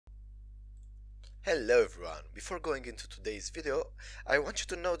Hello everyone, before going into today's video, I want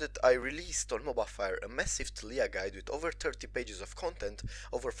you to know that I released on Mobile Fire a massive Taliyah guide with over 30 pages of content,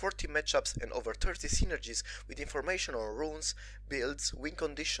 over 40 matchups and over 30 synergies with information on runes, builds, win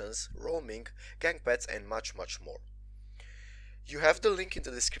conditions, roaming, gank paths and much more. You have the link in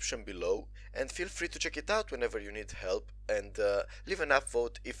the description below and feel free to check it out whenever you need help and leave an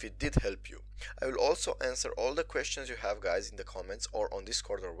upvote if it did help you. I will also answer all the questions you have guys in the comments or on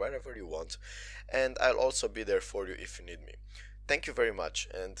Discord or wherever you want, and I'll also be there for you if you need me. Thank you very much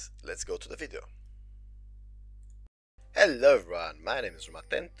and let's go to the video. Hello everyone, my name is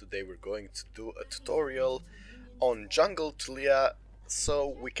Drewmatth and today we're going to do a tutorial on jungle Taliyah so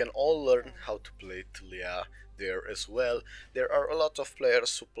we can all learn how to play Taliyah there as well. There are a lot of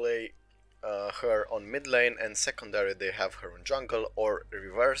players who play her on mid lane and secondary they have her on jungle, or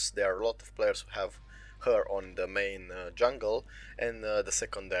reverse, there are a lot of players who have her on the main jungle and the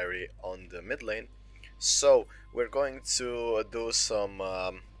secondary on the mid lane. So we're going to do some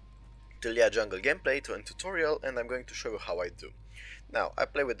Taliyah jungle gameplay and tutorial, and I'm going to show you how I do. Now, I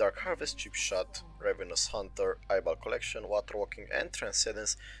play with Dark Harvest, Chip Shot, Ravenous Hunter, Eyeball Collection, Water Walking and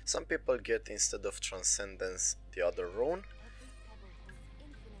Transcendence. Some people get, instead of Transcendence, the other rune.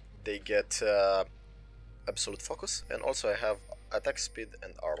 They get Absolute Focus, and also I have Attack Speed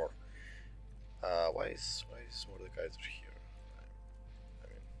and Armor. Why is Mordekaiser here? I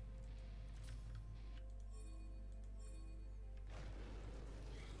mean,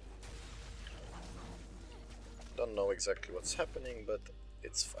 don't know exactly what's happening, but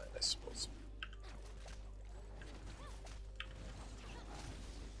it's fine, I suppose.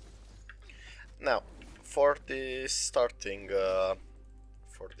 Now, for the starting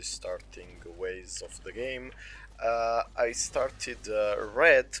ways of the game, I started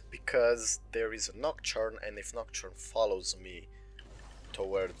red because there is a Nocturne, and if Nocturne follows me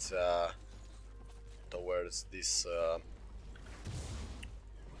towards this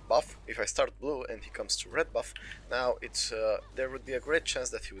buff, if I start blue and he comes to red buff, now it's there would be a great chance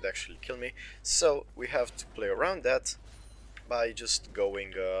that he would actually kill me. So we have to play around that by just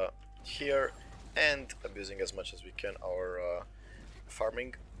going here and abusing as much as we can our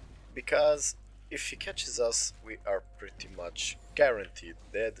farming, because if he catches us we are pretty much guaranteed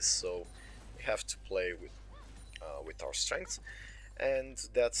dead, so we have to play with our strengths, and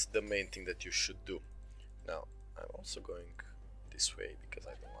that's the main thing that you should do. Now I'm also going this way because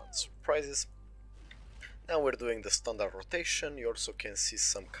I don't want surprises. Now we're doing the standard rotation. You also can see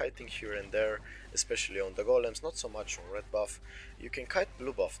some kiting here and there, especially on the golems, not so much on red buff. You can kite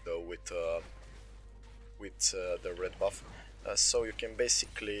blue buff though with the red buff, so you can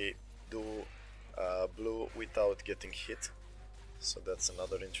basically do blue without getting hit. So that's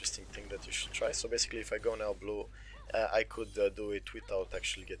another interesting thing that you should try. So basically if I go now blue, I could do it without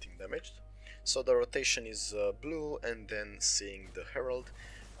actually getting damaged. So the rotation is blue and then seeing the herald,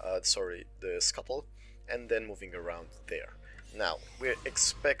 the scuttle, and then moving around there. Now we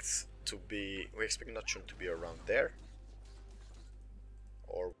expect Nocturne to be around there,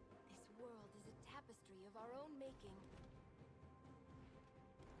 or this world is a tapestry of our own making.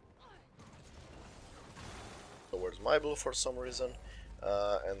 towards my blue for some reason,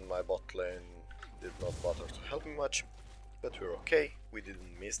 and my bot lane did not bother to help me much, but we're okay, we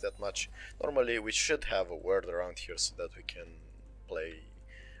didn't miss that much. Normally we should have a ward around here so that we can play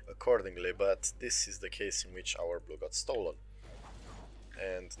accordingly, but this is the case in which our blue got stolen.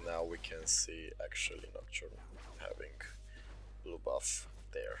 And now we can see actually Nocturne having blue buff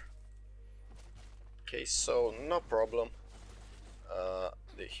there. Okay, so no problem.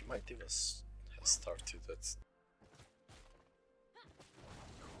 He might even have started that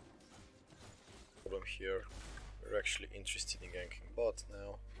problem here. We're actually interested in ganking bot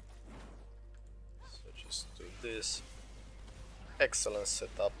now, so just do this. Excellent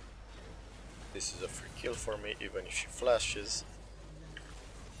setup. This is a free kill for me, even if she flashes.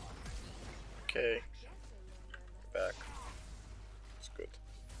 Okay, back. It's good.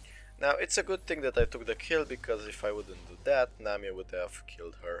 Now it's a good thing that I took the kill, because if I wouldn't do that, Nami would have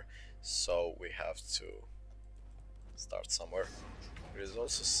killed her. So we have to start somewhere. There is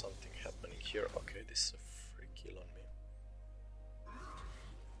also something happening here. Okay, this is a free kill on me.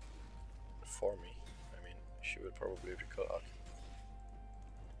 For me. I mean, she will probably recall.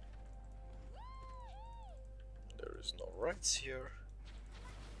 Okay. There is no rights here.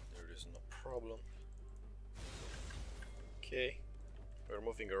 There is no problem. Okay. We're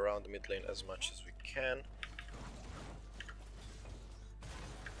moving around the mid lane as much as we can.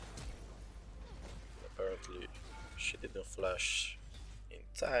 Apparently she didn't flash in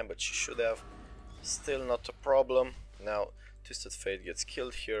time, but she should have. Still not a problem. Now Twisted Fate gets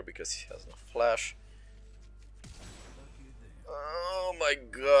killed here because he has no flash. Oh my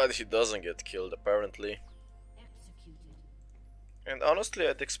god, he doesn't get killed apparently. And honestly,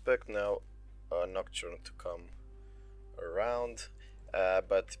 I'd expect now Nocturne to come around,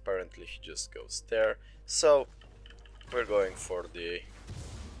 but apparently he just goes there. So we're going for the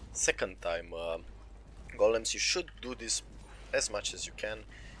second time golems. You should do this as much as you can.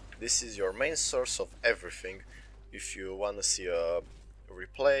 This is your main source of everything. If you want to see a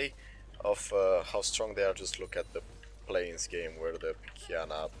replay of how strong they are, just look at the Plains game where the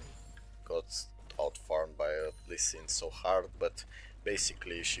Kiana got out-farmed by Lee Sin so hard, but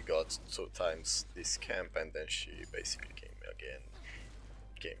basically she got 2 times this camp and then she basically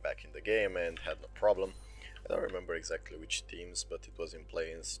came back in the game and had no problem. I don't remember exactly which teams, but it was in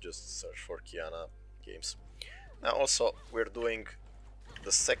Plains. Just search for Kiana games. Now also we're doing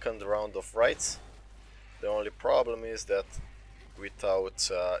the second round of rights. The only problem is that without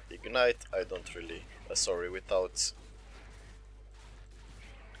Ignite I don't really, without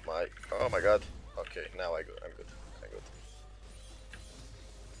my, oh my god, okay, now I'm good.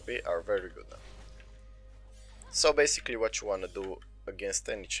 We are very good now. So basically what you want to do against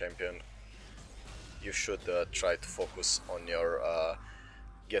any champion, you should try to focus on your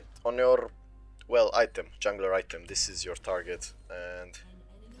item, jungler item. This is your target and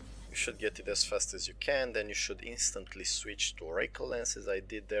you should get it as fast as you can. Then you should instantly switch to Oracle Lance as I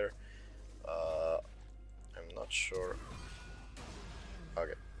did there. I'm not sure.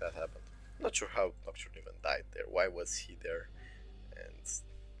 Okay, that happened. Not sure how Nocturne even died there. Why was he there? And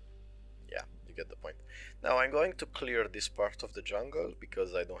yeah, you get the point. Now I'm going to clear this part of the jungle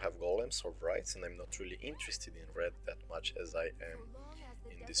because I don't have golems or rights and I'm not really interested in red that much as I am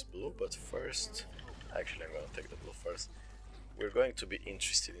in this blue. But first, actually I'm going to take the blue first. We're going to be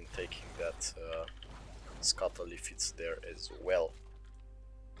interested in taking that scuttle if it's there as well.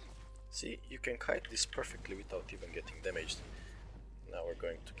 See, you can kite this perfectly without even getting damaged. Now we're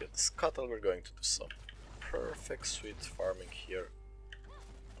going to get the scuttle, we're going to do some perfect sweet farming here.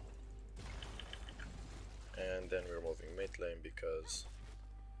 And then we're moving mid lane because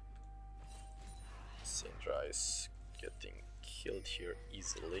Syndra is getting killed here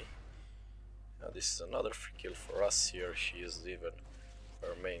easily. Now this is another free kill for us here. She is even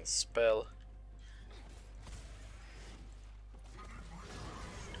her main spell.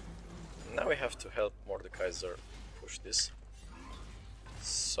 Now we have to help Mordekaiser push this.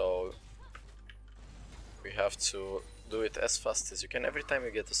 So we have to do it as fast as you can. Every time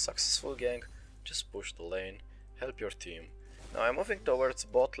you get a successful gank, just push the lane, help your team. Now I'm moving towards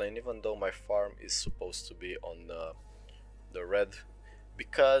bot lane even though my farm is supposed to be on the red,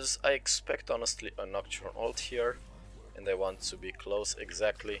 because I expect honestly a Nocturne ult here and I want to be close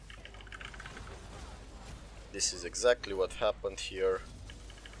exactly. This is exactly what happened here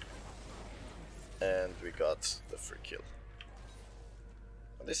and we got the free kill.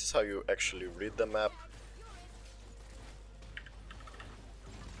 This is how you actually read the map.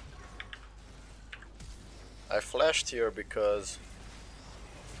 I flashed here because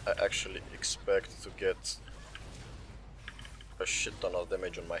I actually expect to get a shit ton of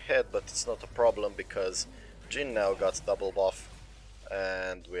damage on my head, but it's not a problem because Jhin now got double buff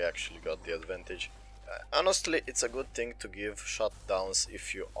and we actually got the advantage. Honestly, it's a good thing to give shutdowns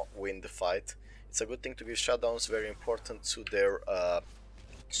if you win the fight. It's a good thing to give shutdowns, very important to their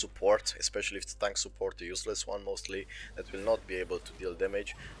support, especially if it's tank support, the useless one mostly, that will not be able to deal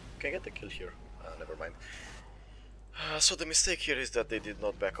damage. You can get the kill here, never mind. So the mistake here is that they did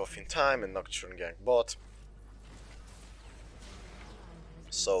not back off in time and Nocturne gank bot.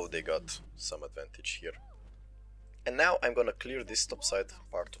 So they got some advantage here. And now I'm gonna clear this topside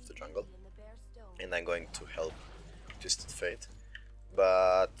part of the jungle and I'm going to help Twisted Fate.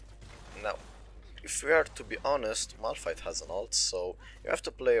 But now, if we are to be honest, Malphite has an ult, so you have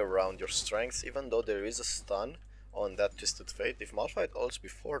to play around your strengths. Even though there is a stun on that Twisted Fate, if Malphite ults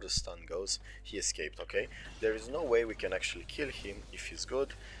before the stun goes, he escaped, okay? There is no way we can actually kill him if he's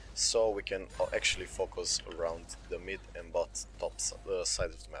good, so we can actually focus around the mid and bot top side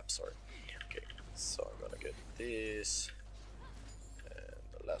of the map, sorry. Okay, so I'm gonna get this,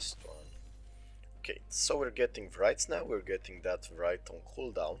 and the last one. Okay, so we're getting rights now, we're getting that right on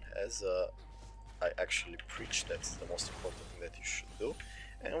cooldown, as I actually preach that's the most important thing that you should do.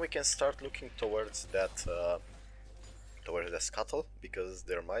 And we can start looking towards that towards the scuttle, because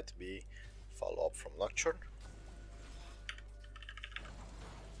there might be follow-up from Nocturne.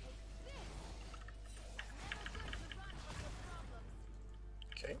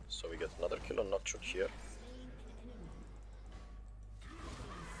 Okay, so we get another kill on Nocturne here.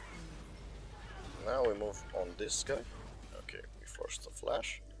 Now we move on this guy. Okay, forced a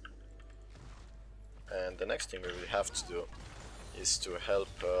flash. And the next thing we will have to do is to help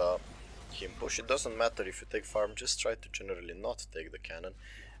him push. It doesn't matter if you take farm, just try to generally not take the cannon,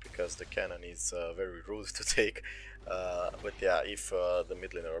 because the cannon is very rude to take. But yeah, if the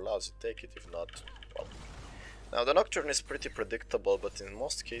mid laner allows you, take it. If not, well. Now the Nocturne is pretty predictable, but in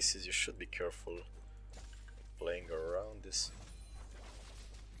most cases you should be careful playing around this.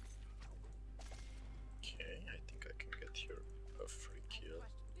 Okay, I think I can get here a free kill.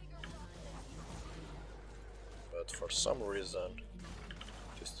 But for some reason,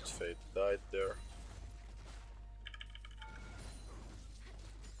 Twisted Fate died there.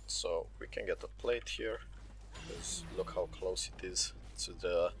 So we can get a plate here, because look how close it is to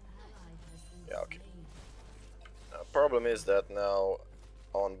the... Yeah, okay. Now, problem is that now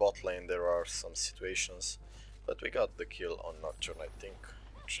on bot lane there are some situations, but we got the kill on Nocturne, I think.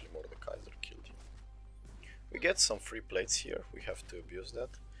 Actually Mordekaiser killed him. We get some free plates here, we have to abuse that.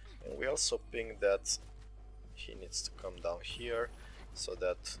 And we also ping that he needs to come down here, so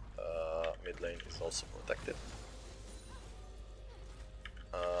that mid lane is also protected.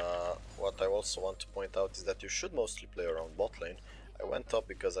 What I also want to point out is that you should mostly play around bot lane. I went up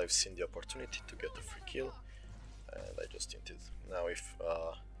because I've seen the opportunity to get a free kill, and I just hinted. Now if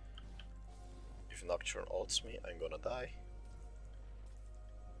Nocturne ults me, I'm gonna die.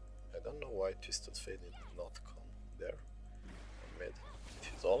 I don't know why Twisted Fate did not come there on mid with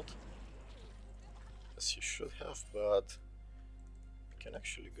his ult, as he should have, but we can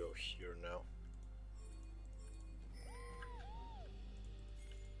actually go here now.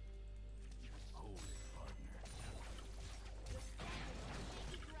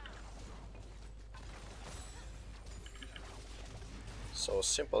 So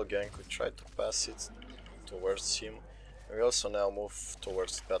simple gank, we try to pass it towards him. We also now move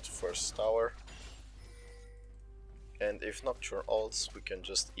towards that first tower. And if Nocturne ults, we can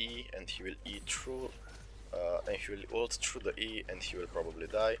just E and he will E through, and he will ult through the E and he will probably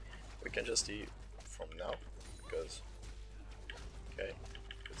die. We can just E from now, because... Okay,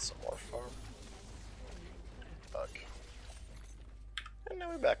 get some more farm. Okay. And now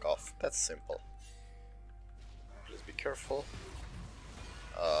we back off, that's simple. Just be careful.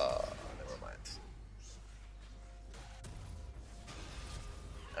 Never mind.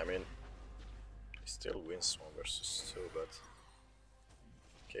 I mean, he still wins 1 versus 2, but...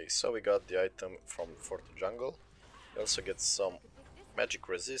 Okay, so we got the item for the jungle. We also get some magic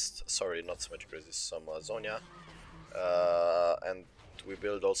resist, sorry, not magic resist, some Zonia. And we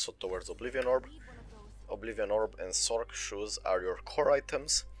build also towards Oblivion Orb. Oblivion Orb and Sork shoes are your core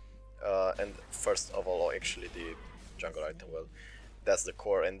items. And first of all, actually the jungle item, well, that's the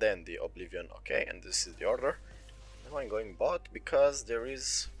core, and then the Oblivion. Okay, and this is the order. Now I'm going bot because there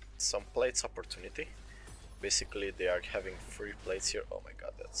is some plates opportunity. Basically they are having free plates here. Oh my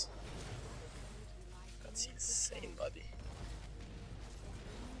god, that's insane, buddy.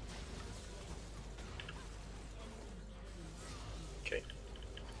 Okay,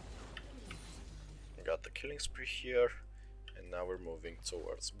 we got the killing spree here, and now we're moving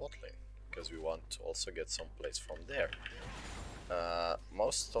towards bot lane because we want to also get some plates from there.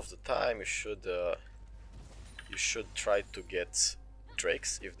 Most of the time you should try to get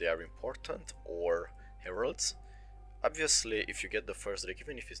drakes if they are important, or heralds. Obviously if you get the first drake,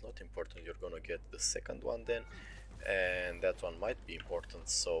 even if it's not important, you're gonna get the second one then, and that one might be important,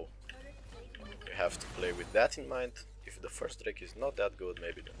 so you have to play with that in mind. If the first drake is not that good,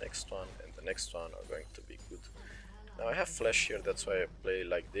 maybe the next one and the next one are going to be good. Now I have flash here, that's why I play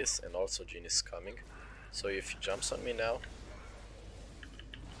like this, and also Jhin is coming, so if he jumps on me now,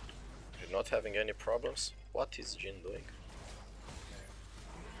 you're not having any problems. What is Jhin doing?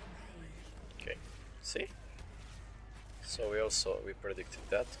 Okay, see? So we predicted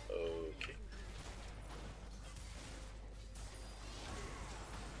that. Okay.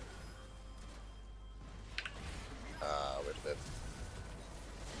 We're dead.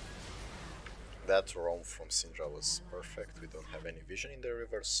 That roam from Syndra was perfect. We don't have any vision in the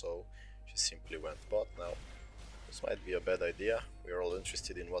river, so she simply went bot. Now this might be a bad idea. We're all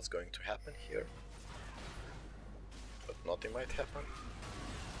interested in what's going to happen here, but nothing might happen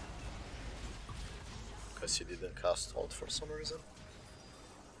because he didn't cast ult for some reason.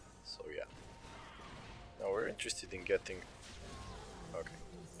 So yeah. Now we're interested in getting... Okay,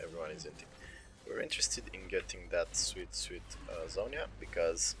 everyone is inting. We're interested in getting that sweet Zonia,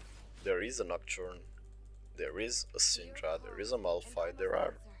 because there is a Nocturne, there is a Syndra, there is a Malphite, there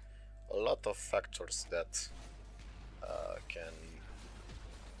are a lot of factors that can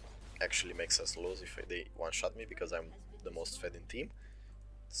actually makes us lose if they one-shot me, because I'm the most fed in team.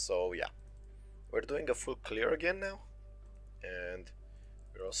 So yeah, we're doing a full clear again now, And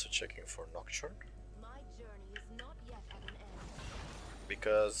we're also checking for Nocturne, My journey is not yet at an end.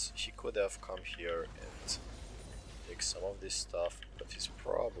 because he could have come here and take some of this stuff, but he's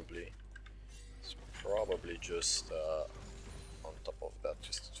probably just on top of that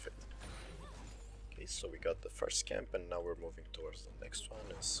Twisted Fate. Okay, so we got the first camp, and now we're moving towards the next one,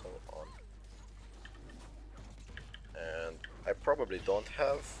 and so on. And I probably don't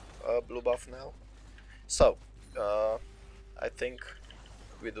have a blue buff now, so I think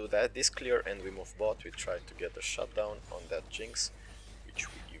we do this clear and we move bot. We try to get a shutdown on that Jinx, which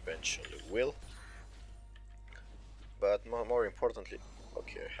we eventually will. But more importantly,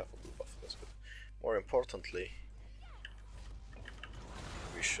 okay, I have a blue buff, that's good. More importantly,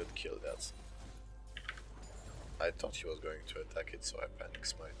 we should kill that. I thought he was going to attack it, so I panic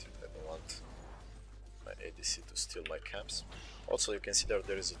smited. I don't want my ADC to steal my camps. Also, you can see that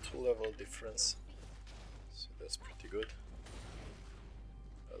there is a 2-level difference, so that's pretty good.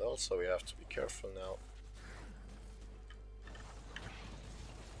 But also we have to be careful now.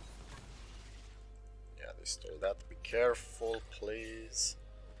 Yeah, they stole that. Be careful, please.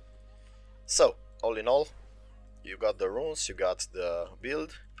 So, all in all, you got the runes, you got the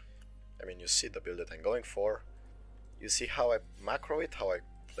build. I mean, you see the build that I'm going for. You see how I macro it, how I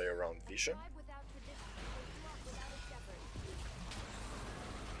play around vision. Tribe without tradition will walk without a shepherd.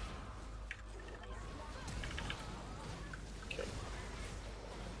 Okay.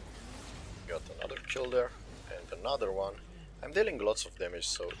 Got another kill there, and another one. I'm dealing lots of damage,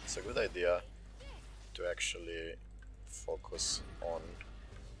 so it's a good idea to actually focus on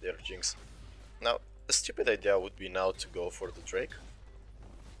their Jinx. Now, a stupid idea would be now to go for the Drake.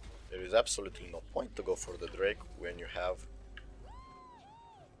 There is absolutely no point to go for the Drake when you have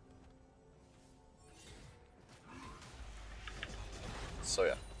so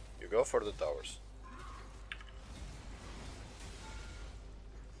yeah, you go for the towers.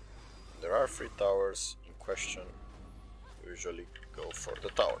 There are 3 towers in question. We usually go for the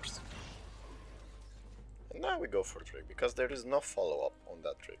towers. And now we go for Drake, because there is no follow-up on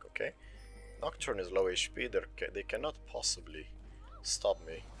that Drake, okay? Nocturne is low HP, they cannot possibly stop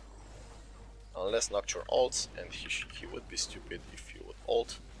me. Unless Nocturne ults, and he would be stupid if he would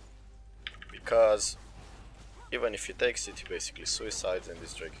ult. Because even if he takes it, he basically suicides, and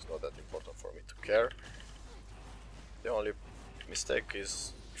this Drake is not that important for me to care. The only mistake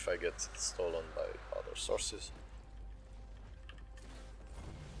is if I get stolen by other sources.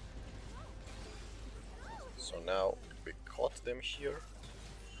 So now we caught them here,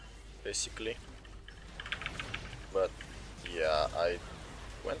 basically. But yeah, I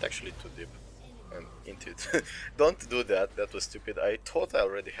went actually too deep and into it. Don't do that, that was stupid. I thought I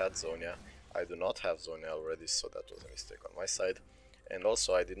already had Zonia. I do not have Zonia already, so that was a mistake on my side. And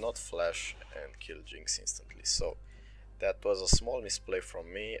also I did not flash and kill Jinx instantly, so that was a small misplay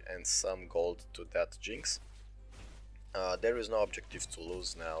from me and some gold to that Jinx. There is no objective to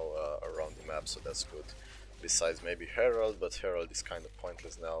lose now around the map, so that's good. Besides maybe Herald, but Herald is kind of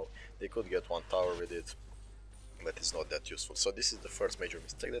pointless now. They could get 1 tower with it, but it's not that useful. So this is the first major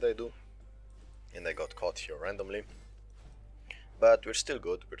mistake that I do, and I got caught here randomly. But we're still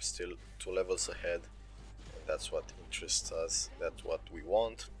good, we're still 2 levels ahead, and that's what interests us, that's what we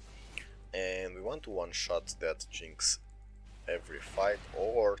want. And we want to one-shot that Jinx every fight,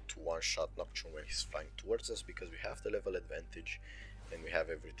 or to one-shot Nocturne when he's flying towards us, because we have the level advantage and we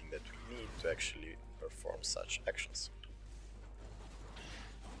have everything that we need to actually perform such actions.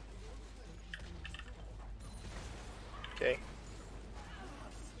 Okay.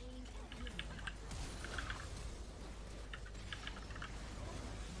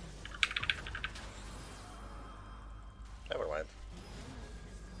 Never mind.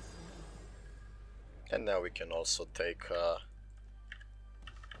 And now we can also take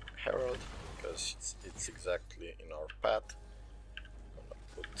Herald, because it's exactly in our path. I'm gonna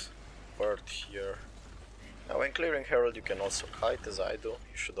put Bird here. Now when clearing Herald you can also kite, as I do.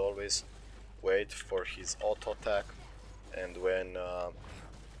 You should always wait for his auto attack, and when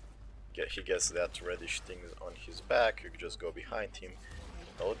he gets that reddish thing on his back, you just go behind him,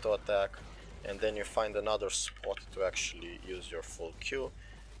 auto attack, and then you find another spot to actually use your full Q,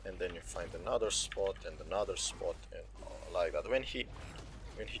 and then you find another spot and another spot, and like that. When he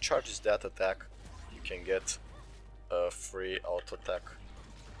charges that attack, you can get a free auto attack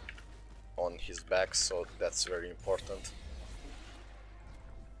on his back, so that's very important.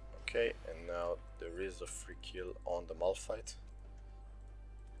 Okay, and now there is a free kill on the Malphite.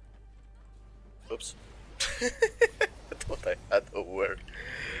 Oops. I thought I had a word.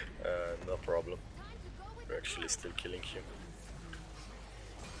 No problem. We're actually still killing him.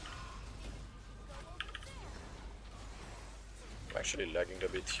 actually lagging a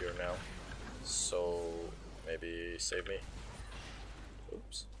bit here now, so maybe save me.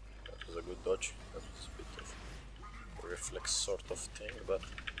 Oops, that was a good dodge. That was a bit of a reflex sort of thing, but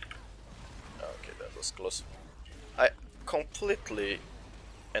okay, that was close. I completely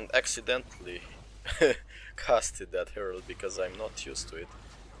and accidentally casted that herald because I'm not used to it.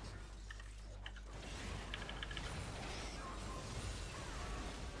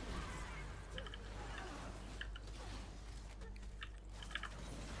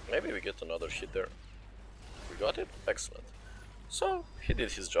 Maybe we get another hit there. We got it? Excellent. So, he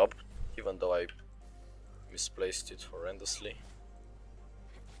did his job, even though I misplaced it horrendously.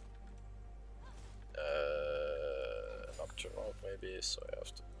 Nocturnal maybe, so I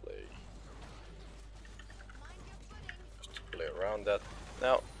have to play around that.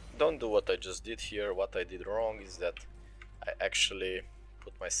 Now, don't do what I just did here. What I did wrong is that I actually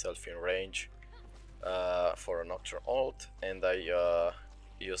put myself in range for a Nocturne ult, and I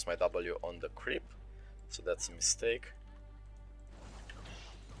use my W on the creep, so that's a mistake.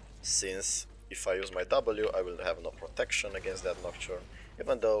 Since if I use my W, I will have no protection against that Nocturne,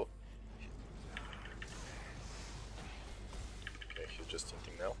 even though... Okay, he's just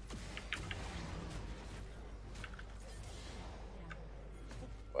hinting now.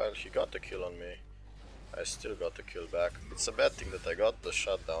 Well, he got the kill on me. I still got the kill back. It's a bad thing that I got the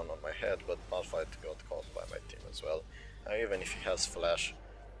shutdown on my head, but Malphite got caught by my team as well. Even if he has flash,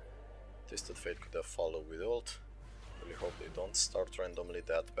 Twisted Fate could have followed with ult. Really hope they don't start randomly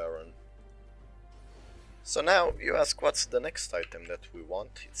that Baron. So now you ask what's the next item that we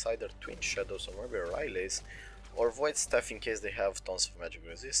want. It's either Twin Shadows or maybe Rileys or Void Staff in case they have tons of magic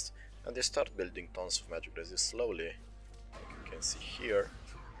resist, and they start building tons of magic resist slowly, like you can see here.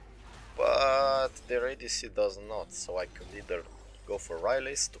 But their ADC does not, so I could either go for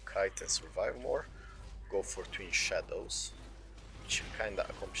Rileys to kite and survive more, go for Twin Shadows, which kinda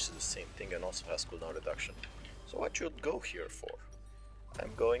accomplishes the same thing and also has cooldown reduction. So what should go here for?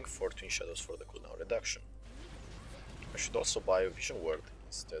 I'm going for Twin Shadows for the cooldown reduction. I should also buy a Vision Word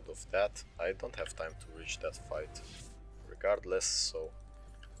instead of that. I don't have time to reach that fight regardless, so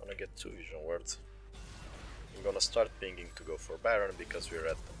I'm gonna get 2 Vision Words. I'm gonna start pinging to go for Baron because we're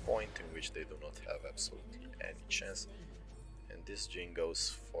at the point in which they do not have absolutely any chance. And this Jhin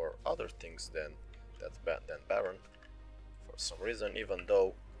goes for other things than Baron for some reason, even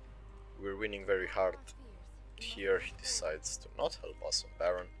though we're winning very hard. Here he decides to not help us on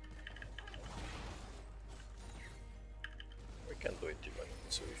Baron. We can do it even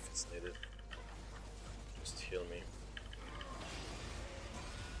too if it's needed. Just heal me.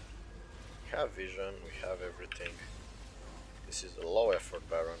 We have vision, we have everything. This is a low effort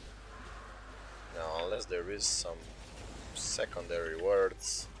Baron. Now unless there is some secondary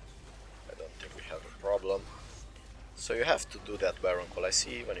words, I don't think we have a problem. So you have to do that Baron call. I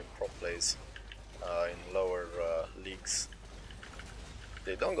see even in pro plays in lower leagues,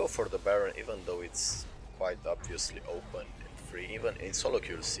 they don't go for the Baron even though it's quite obviously open and free. Even in solo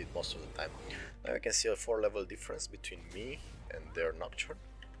queue you'll see it most of the time. Now you can see a 4-level difference between me and their Nocturne.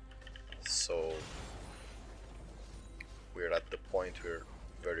 So we're at the point we're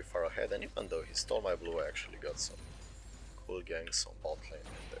very far ahead, and even though he stole my blue, I actually got some cool ganks on bot lane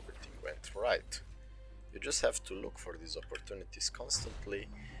and everything went right. You just have to look for these opportunities constantly.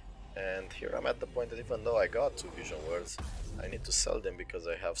 And here I'm at the point that even though I got 2 Vision Words, I need to sell them because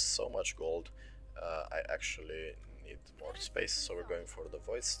I have so much gold. I actually need more space, so we're going for the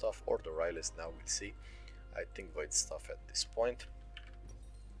Void Stuff or the Rileys now, we'll see. I think Void Stuff at this point.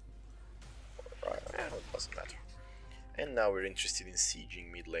 It doesn't matter. And now we're interested in sieging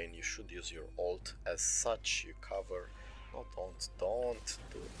mid lane. You should use your ult as such, you cover. No, don't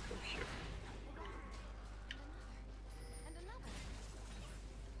do here.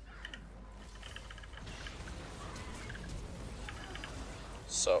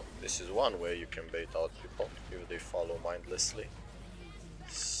 So this is one way you can bait out people if they follow mindlessly.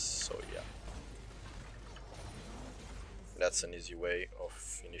 So yeah, that's an easy way of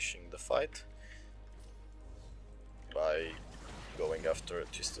finishing the fight by going after a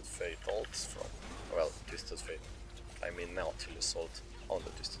Twisted Fate ult from, well, Twisted Fate, I mean Nautilus ult on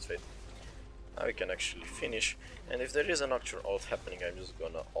the Twisted Fate. Now we can actually finish, and if there is a Nocturne ult happening, I'm just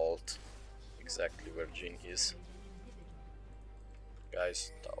gonna ult exactly where Jhin is.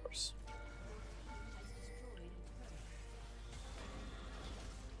 Guys, towers.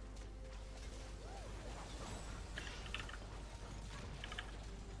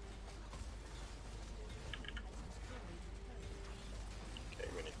 Okay,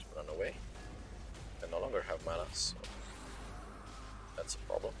 we need to run away. I no longer have mana, so that's a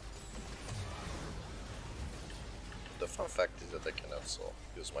problem. The fun fact is that I can also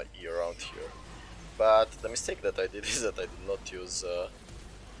use my E around here. But the mistake that I did is that I did not use a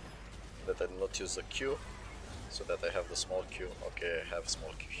Q, so that I have the small Q. Okay, I have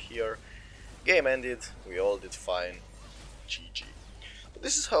small Q here. Game ended. We all did fine. GG. But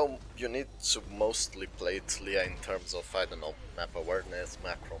this is how you need to mostly play Taliyah in terms of, I don't know, map awareness,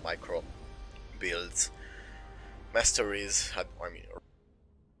 macro, micro, builds, masteries. I mean,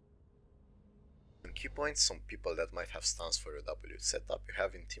 key points. Some people that might have stance for your W setup. You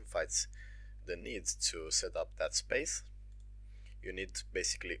have in team fights the need to set up that space. You need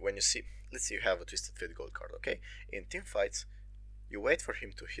basically, when you see, let's say you have a Twisted Fate gold card, okay? In team fights, you wait for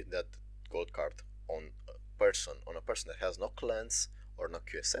him to hit that gold card on a person that has no clans or no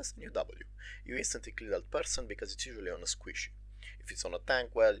QSS, and you W. You instantly kill that person because it's usually on a squishy. If it's on a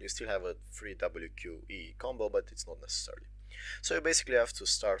tank, well, you still have a free WQE combo, but it's not necessarily. So you basically have to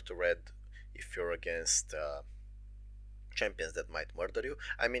start to red if you're against champions that might murder you.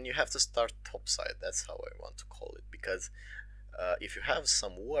 I mean, you have to start topside, that's how I want to call it, because if you have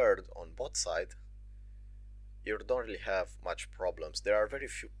some ward on bot side, you don't really have much problems. There are very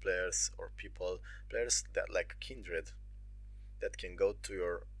few players or players that like Kindred that can go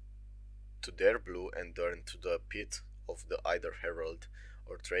to their blue and turn to the pit of the either Herald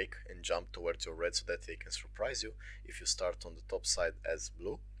or Drake and jump towards your red so that they can surprise you if you start on the top side as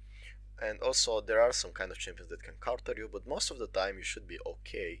blue. And also there are some kind of champions that can counter you, but most of the time you should be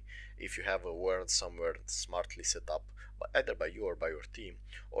okay if you have a ward somewhere smartly set up, either by you or by your team,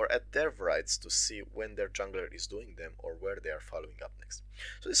 or at their rights to see when their jungler is doing them or where they are following up next.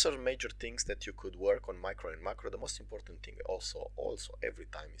 So these are major things that you could work on micro and macro. The most important thing also every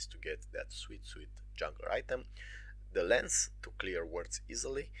time is to get that sweet jungler item, the lens to clear wards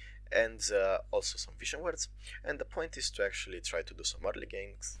easily, and also some vision wards. And the point is to actually try to do some early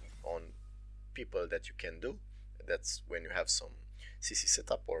ganks on people that you can do. That's when you have some CC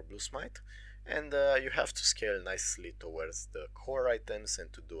setup or blue smite, and you have to scale nicely towards the core items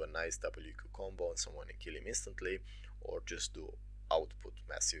and to do a nice WQ combo on someone and kill him instantly, or just do output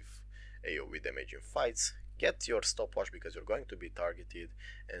massive AoE damage in fights. Get your stopwatch because you're going to be targeted,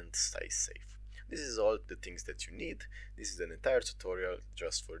 and stay safe. This is all the things that you need. This is an entire tutorial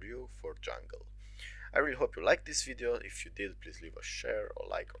just for you for jungle. I really hope you liked this video. If you did, please leave a share or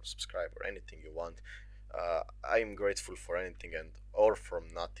like or subscribe or anything you want. I'm grateful for anything or from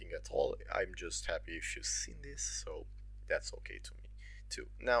nothing at all. I'm just happy if you've seen this, so that's okay to me too.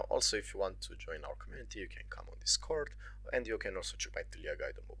 Now, also, if you want to join our community, you can come on Discord, and you can also check my Taliyah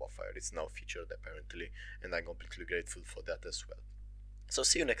guide on Mobile Fire. It's now featured apparently, and I'm completely grateful for that as well. So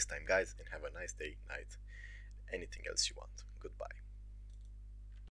see you next time, guys, and have a nice day, night, anything else you want. Goodbye.